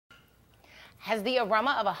Has the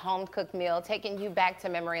aroma of a home-cooked meal taken you back to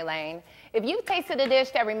memory lane? If you've tasted a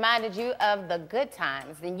dish that reminded you of the good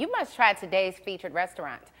times, then you must try today's featured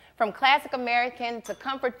restaurant. From classic American to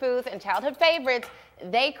comfort foods and childhood favorites,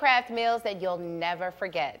 they craft meals that you'll never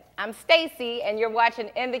forget. I'm Staci, and you're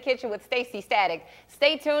watching In the Kitchen with Staci Static.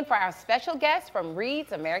 Stay tuned for our special guest from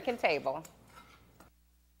Reed's American Table.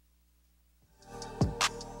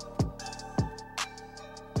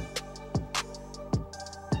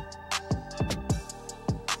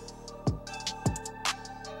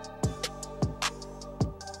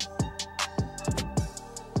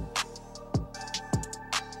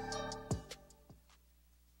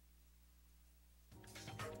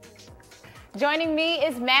 Joining me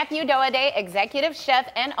is Matthew Daughaday, executive chef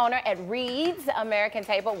and owner at Reed's American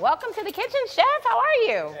Table. Welcome to the kitchen, chef. How are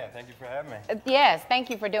you? Yeah, thank you for having me. Yes,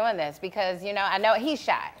 thank you for doing this because, you know, I know he's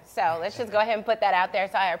shy. So let's just go ahead and put that out there.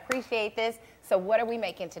 So I appreciate this. So what are we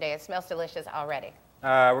making today? It smells delicious already.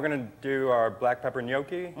 We're going to do our Black Pepper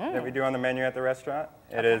Gnocchi that we do on the menu at the restaurant.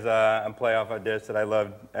 It is a play off a dish that I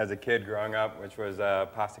loved as a kid growing up, which was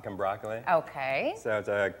pasta con broccoli. Okay. So it's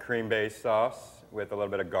a cream-based sauce with a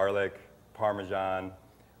little bit of garlic, Parmesan,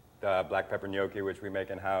 the black pepper gnocchi, which we make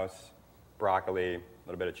in-house, broccoli, a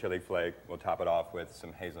little bit of chili flake. We'll top it off with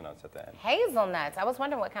some hazelnuts at the end. Hazelnuts. I was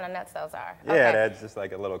wondering what kind of nuts those are. Yeah, okay. It adds just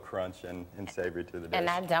like a little crunch and savory to the dish. And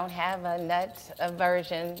I don't have a nut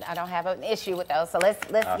aversion. I don't have an issue with those. So let's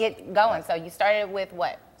get going. So you started with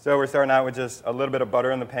what? So we're starting out with just a little bit of butter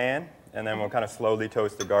in the pan, and then we'll kind of slowly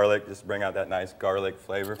toast the garlic, just to bring out that nice garlic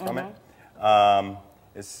flavor from it.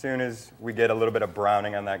 As soon as we get a little bit of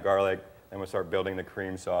browning on that garlic, then we'll start building the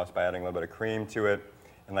cream sauce by adding a little bit of cream to it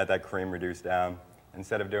and let that cream reduce down.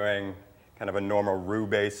 Instead of doing kind of a normal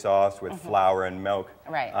roux-based sauce with flour and milk,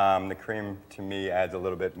 the cream, to me, adds a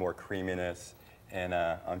little bit more creaminess and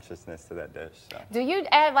unctuousness to that dish. So. Do you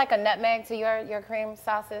add like a nutmeg to your cream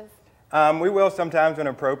sauces? We will sometimes when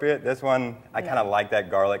appropriate. This one, I kind of like that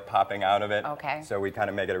garlic popping out of it. Okay. So we kind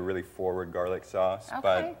of make it a really forward garlic sauce. Okay.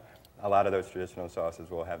 But a lot of those traditional sauces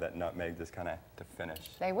will have that nutmeg just kind of to finish.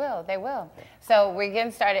 They will, they will. So we're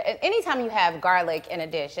getting started. Anytime you have garlic in a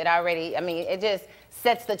dish, it already, I mean, it just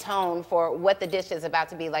sets the tone for what the dish is about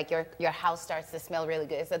to be. Like your house starts to smell really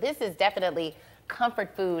good. So this is definitely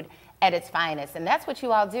comfort food at its finest. And that's what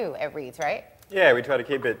you all do at Reed's, right? Yeah, we try to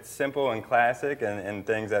keep it simple and classic and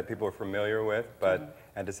things that people are familiar with, but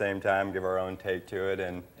at the same time give our own take to it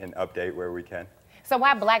and update where we can. So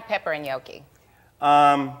why black pepper and gnocchi?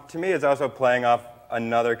 To me, it's also playing off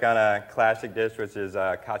another kind of classic dish, which is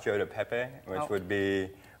cacio de pepe, which would be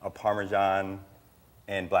a Parmesan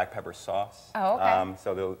and black pepper sauce. Oh, okay.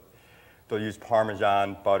 So they'll use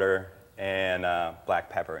Parmesan, butter, and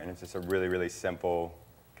black pepper, and it's just a really, really simple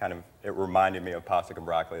kind of, it reminded me of pasta con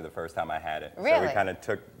broccoli the first time I had it. Really? So we kind of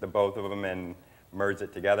took the both of them and merged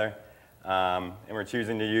it together. And we're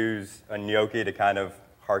choosing to use a gnocchi to kind of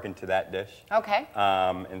harken to that dish. Okay.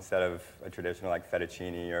 Instead of a traditional like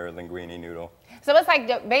fettuccine or linguine noodle. So it's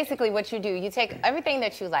like basically what you do. You take everything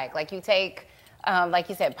that you like you take, like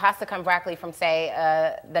you said, pasta con broccoli from, say,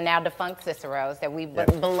 the now defunct Cicero's, that we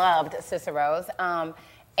beloved Cicero's,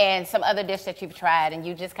 and some other dish that you've tried, and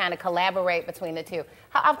you just kind of collaborate between the two.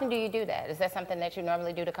 How often do you do that? Is that something that you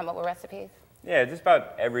normally do to come up with recipes? Yeah, just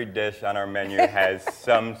about every dish on our menu has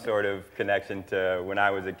some sort of connection to when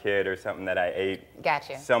I was a kid or something that I ate.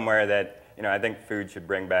 Gotcha. Somewhere that, you know, I think food should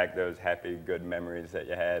bring back those happy, good memories that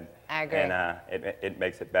you had. I agree. And it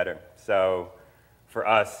makes it better. So for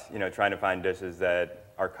us, you know, trying to find dishes that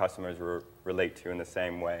our customers relate to in the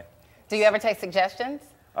same way. Do you ever take suggestions?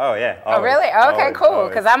 Oh, yeah. Always, oh, really? Okay, always, cool.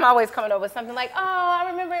 Because I'm always coming up with something like, oh, I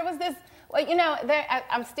remember it was this. Well, you know,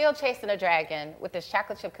 I'm still chasing a dragon with this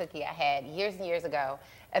chocolate chip cookie I had years and years ago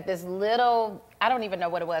at this little, I don't even know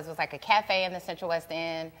what it was. It was like a cafe in the Central West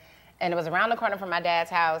End, and it was around the corner from my dad's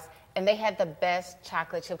house, and they had the best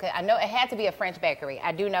chocolate chip cookie. I know it had to be a French bakery.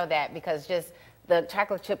 I do know that because just the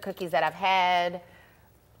chocolate chip cookies that I've had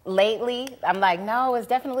lately, I'm like, no, it's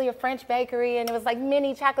definitely a French bakery, and it was like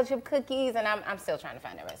mini chocolate chip cookies, and I'm still trying to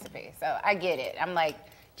find that recipe. So I get it. I'm like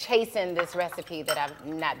chasing this recipe that I've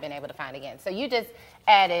not been able to find again. So you just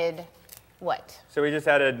added what? So we just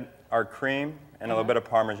added our cream and a little bit of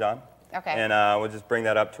Parmesan. Okay. And we'll just bring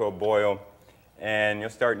that up to a boil. And you'll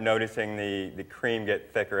start noticing the cream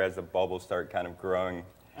get thicker as the bubbles start kind of growing.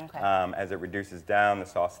 Okay. As it reduces down, the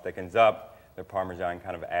sauce thickens up. The Parmesan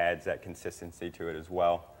kind of adds that consistency to it as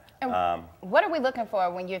well. And what are we looking for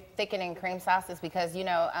when you're thickening cream sauces? Because, you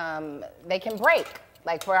know, they can break.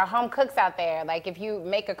 Like for our home cooks out there, like if you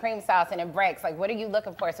make a cream sauce and it breaks, like what are you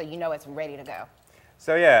looking for so you know it's ready to go?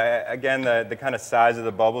 So yeah, again, the kind of size of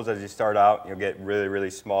the bubbles as you start out, you'll get really, really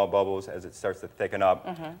small bubbles. As it starts to thicken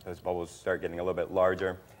up, those bubbles start getting a little bit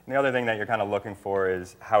larger. And the other thing that you're kind of looking for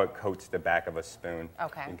is how it coats the back of a spoon.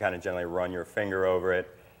 Okay. You can kind of generally run your finger over it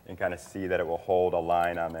and kind of see that it will hold a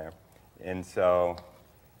line on there. And so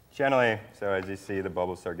generally, so as you see, the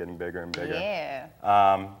bubbles start getting bigger and bigger. Yeah.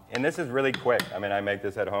 And this is really quick. I mean, I make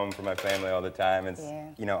this at home for my family all the time. It's,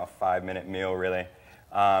 you know, a 5-minute meal, really.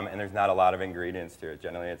 And there's not a lot of ingredients to it.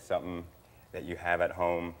 Generally, it's something that you have at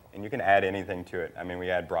home, and you can add anything to it. I mean, we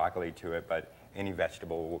add broccoli to it, but any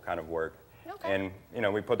vegetable will kind of work. Okay. And, you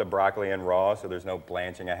know, we put the broccoli in raw, so there's no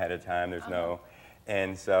blanching ahead of time. There's no,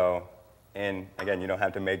 and so, and again, you don't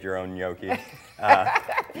have to make your own gnocchi.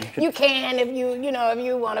 You can if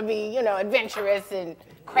you want to be, adventurous and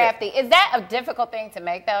crafty. Is that a difficult thing to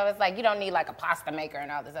make, though? It's like you don't need like a pasta maker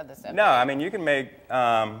and all this other stuff. No, I mean, you can make,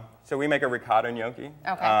 so we make a ricotta gnocchi.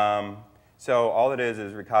 Okay. So all it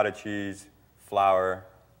is ricotta cheese, flour,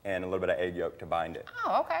 and a little bit of egg yolk to bind it.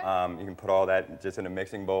 Oh, okay. You can put all that just in a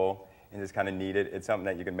mixing bowl and just kind of knead it. It's something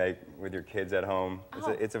that you can make with your kids at home.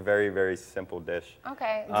 It's a very, very simple dish.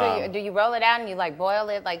 Okay. Do you roll it out and you like boil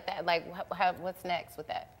it like that? Like what's next with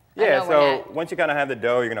that? Yeah, so once you kind of have the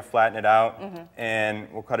dough, you're going to flatten it out,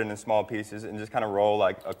 and we'll cut it in small pieces and just kind of roll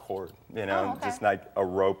like a cord, just like a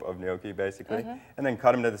rope of gnocchi, basically, and then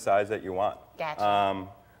cut them to the size that you want. Gotcha.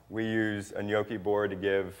 We use a gnocchi board to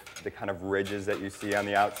give the kind of ridges that you see on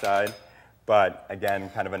the outside, but again,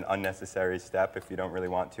 kind of an unnecessary step if you don't really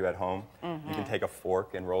want to at home. You can take a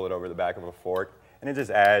fork and roll it over the back of a fork, and it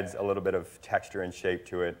just adds a little bit of texture and shape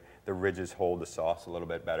to it. The ridges hold the sauce a little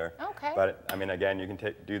bit better. Okay. But I mean, again, you can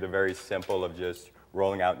do the very simple of just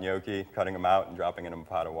rolling out gnocchi, cutting them out, and dropping in a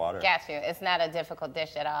pot of water. Got you. It's not a difficult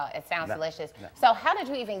dish at all. It sounds delicious. No. So how did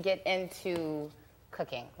you even get into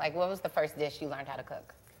cooking? Like, what was the first dish you learned how to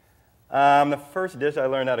cook? The first dish I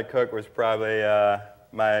learned how to cook was probably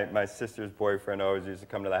my sister's boyfriend always used to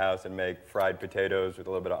come to the house and make fried potatoes with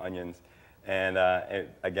a little bit of onions. And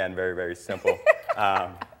again, very, very simple.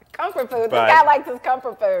 Comfort food. This guy likes his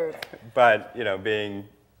comfort food. But, being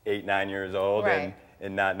 8, 9 years old Right.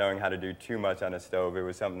 and not knowing how to do too much on a stove, it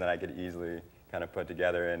was something that I could easily kind of put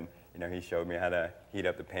together. And, he showed me how to heat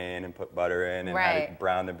up the pan and put butter in and how to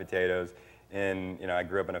brown the potatoes. And, I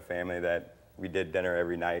grew up in a family that we did dinner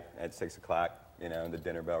every night at 6 o'clock. The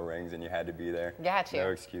dinner bell rings and you had to be there. Got you. No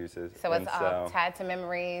excuses. So it's all tied to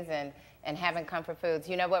memories and having comfort foods.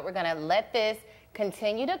 You know what? We're going to let this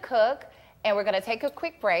continue to cook. And we're going to take a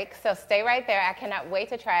quick break, so stay right there. I cannot wait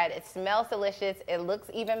to try it. It smells delicious. It looks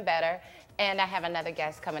even better. And I have another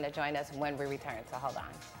guest coming to join us when we return, so hold on.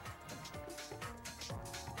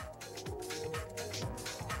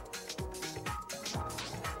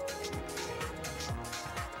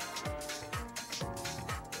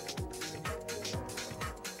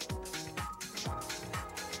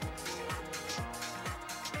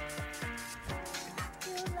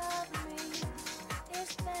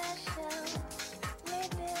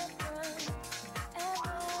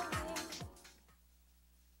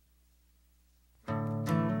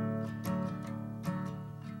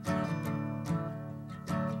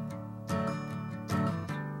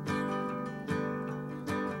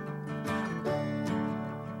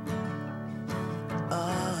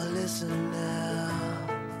 Listen now,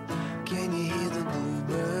 can you hear the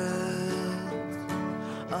bluebirds?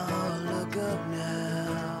 Oh, look up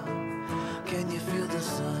now, can you feel the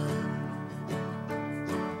sun?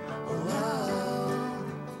 Whoa,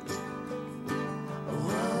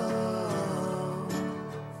 whoa,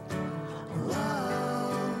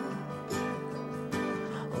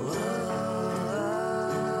 whoa,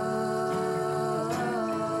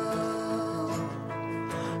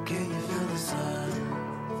 can you feel the sun?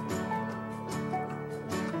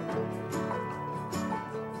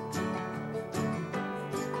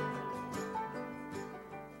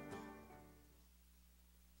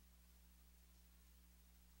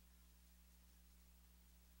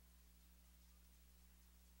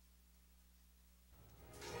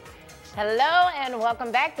 Hello and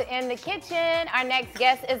welcome back to In the Kitchen. Our next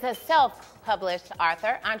guest is a self-published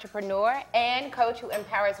author, entrepreneur, and coach who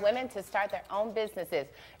empowers women to start their own businesses.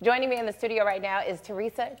 Joining me in the studio right now is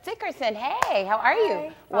Teresa Dickerson. Hey, how are you?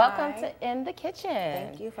 Hi. Welcome Fine. to In the Kitchen.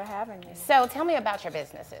 Thank you for having me. So tell me about your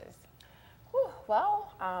businesses.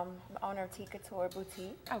 Well, I'm the owner of Tea Couture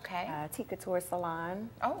Boutique. Okay. Tea Couture Salon.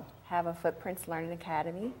 Oh. Have a Footprints Learning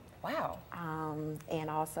Academy. Wow. And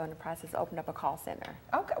also in the process of opening up a call center.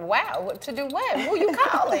 Okay. Wow. To do what? Who you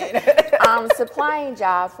calling? Supplying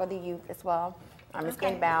jobs for the youth as well. It's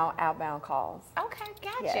inbound, outbound calls. Okay,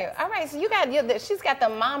 got Yes. you. All right, so she's got the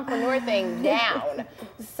mompreneur thing down.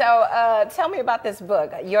 So tell me about this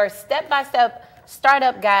book, your step-by-step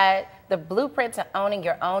startup guide, the blueprint to owning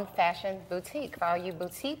your own fashion boutique. For all you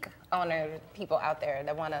boutique owner people out there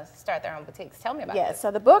that want to start their own boutiques, tell me about Yes, this.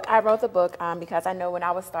 so I wrote the book because I know when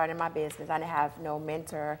I was starting my business, I didn't have no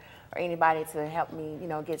mentor or anybody to help me,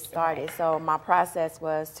 get started. Right. So my process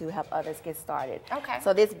was to help others get started. Okay.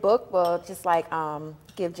 So this book will just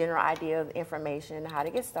give general idea of information, how to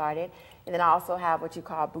get started. And then I also have what you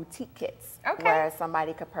call boutique kits, Okay. where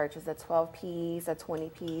somebody could purchase a 12-piece, a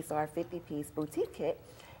 20-piece, or a 50-piece boutique kit.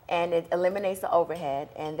 And it eliminates the overhead,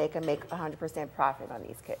 and they can make 100% profit on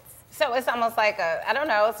these kits. So it's almost like I don't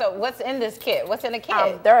know, so what's in this kit? What's in the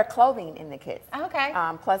kit? There are clothing in the kits. Okay.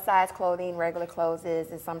 Plus size clothing, regular clothes,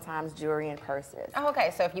 and sometimes jewelry and purses. Oh,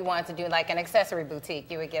 okay, so if you wanted to do like an accessory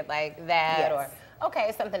boutique, you would get like that Yes. or,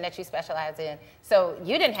 okay, something that you specialize in. So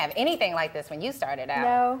you didn't have anything like this when you started out.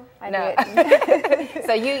 No, I didn't.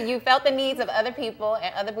 So you felt the needs of other people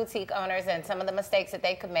and other boutique owners and some of the mistakes that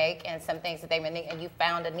they could make and some things that they would need, and you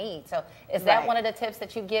found a need. So is that Right. one of the tips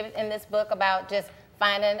that you give in this book about just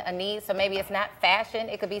finding a need? So maybe it's not fashion,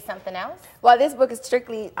 it could be something else? Well, this book is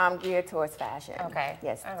strictly geared towards fashion. Okay.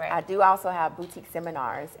 Yes. All right. I do also have boutique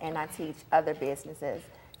seminars, and I teach other businesses,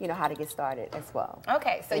 how to get started as well.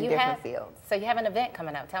 Okay, so in you different have fields. So you have an event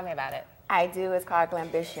coming up. Tell me about it. I do. It's called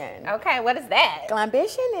Glambition. Okay, what is that?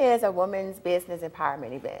 Glambition is a women's business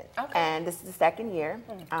empowerment event. Okay. And this is the second year.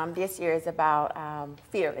 This year is about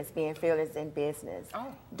being fearless in business,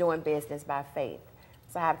 doing business by faith.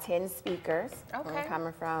 So I have 10 speakers Okay.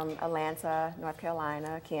 coming from Atlanta, North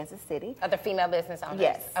Carolina, Kansas City. Other female business owners?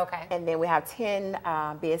 Yes. Okay. And then we have 10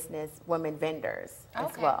 business women vendors as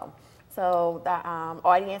Okay. well. So the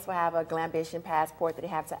audience will have a Glambition passport that they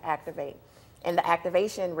have to activate. And the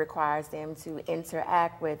activation requires them to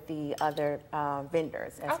interact with the other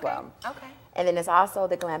vendors as Okay. well. Okay. And then there's also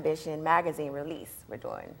the Glambition magazine release we're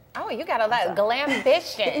doing. Oh, you got a lot.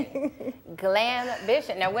 Glambition.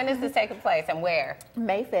 Glambition. Now, when is this taking place and where?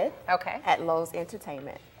 May 5th Okay. at Lowe's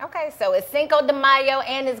Entertainment. Okay, so it's Cinco de Mayo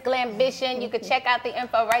and it's Glambition. You can check out the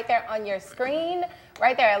info right there on your screen,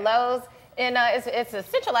 right there at Lowe's. And it's a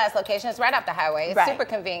centralized location. It's right off the highway. It's Right. super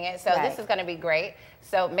convenient. So Right. this is going to be great.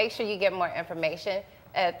 So make sure you get more information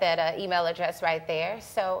at that email address right there.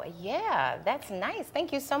 So yeah, that's nice.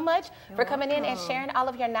 Thank you so much for coming in and sharing all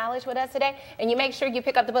of your knowledge with us today. And you make sure you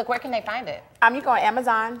pick up the book. Where can they find it? You go on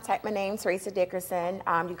Amazon, type my name, Teresa Dickerson.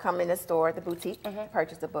 You come in the store, the boutique,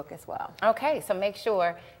 purchase the book as well. Okay, so make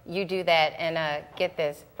sure you do that and get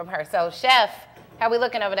this from her. So Chef, how we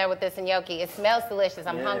looking over there with this gnocchi? It smells delicious.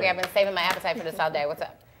 I'm hungry. I've been saving my appetite for this all day. What's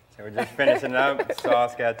up? So we're just finishing up. The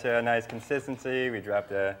sauce got to a nice consistency. We dropped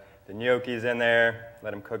the gnocchis in there,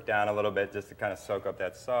 let them cook down a little bit just to kind of soak up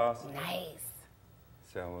that sauce. Nice.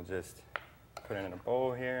 So we'll just put it in a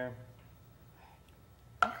bowl here.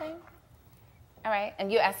 Okay. All right, and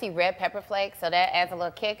I see red pepper flakes, so that adds a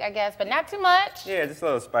little kick, I guess, but not too much. Yeah, just a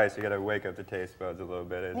little spice. You got to wake up the taste buds a little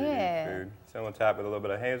bit as you Yeah. eat food. So we'll top with a little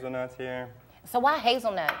bit of hazelnuts here. So why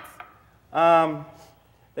hazelnuts?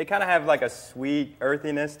 They kind of have like a sweet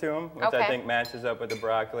earthiness to them, which Okay. I think matches up with the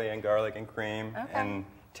broccoli and garlic and cream. Okay. And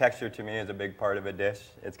texture to me is a big part of a dish.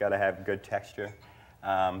 It's got to have good texture.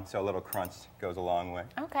 So a little crunch goes a long way.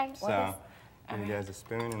 Okay. So give you guys a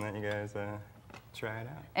spoon and let you guys try it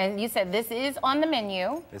out. And you said this is on the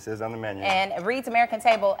menu. This is on the menu. And Reed's American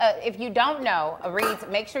Table, if you don't know Reed's,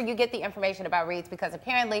 make sure you get the information about Reed's because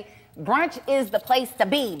apparently brunch is the place to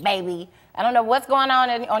be, baby. I don't know what's going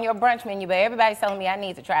on your brunch menu, but everybody's telling me I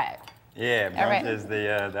need to try it. Yeah, brunch All right. is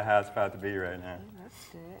the hot spot to be right now. That's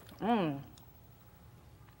good.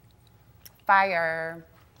 Fire.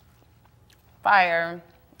 Fire.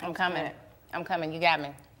 I'm coming. I'm coming. You got me.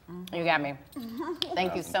 You got me.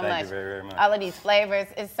 Thank you so Thank much. you very, very much. All of these flavors.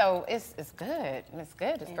 It's good. It's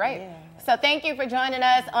good. It's great. So thank you for joining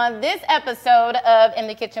us on this episode of In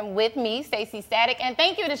the Kitchen with me, Staci Static. And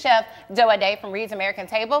thank you to Chef Daughaday from Reed's American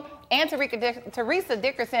Table and Teresa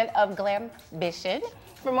Dickerson of Glambition.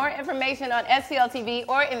 For more information on STL TV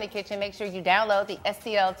or In the Kitchen, make sure you download the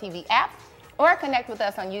STL TV app or connect with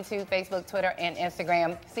us on YouTube, Facebook, Twitter, and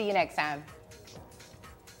Instagram. See you next time.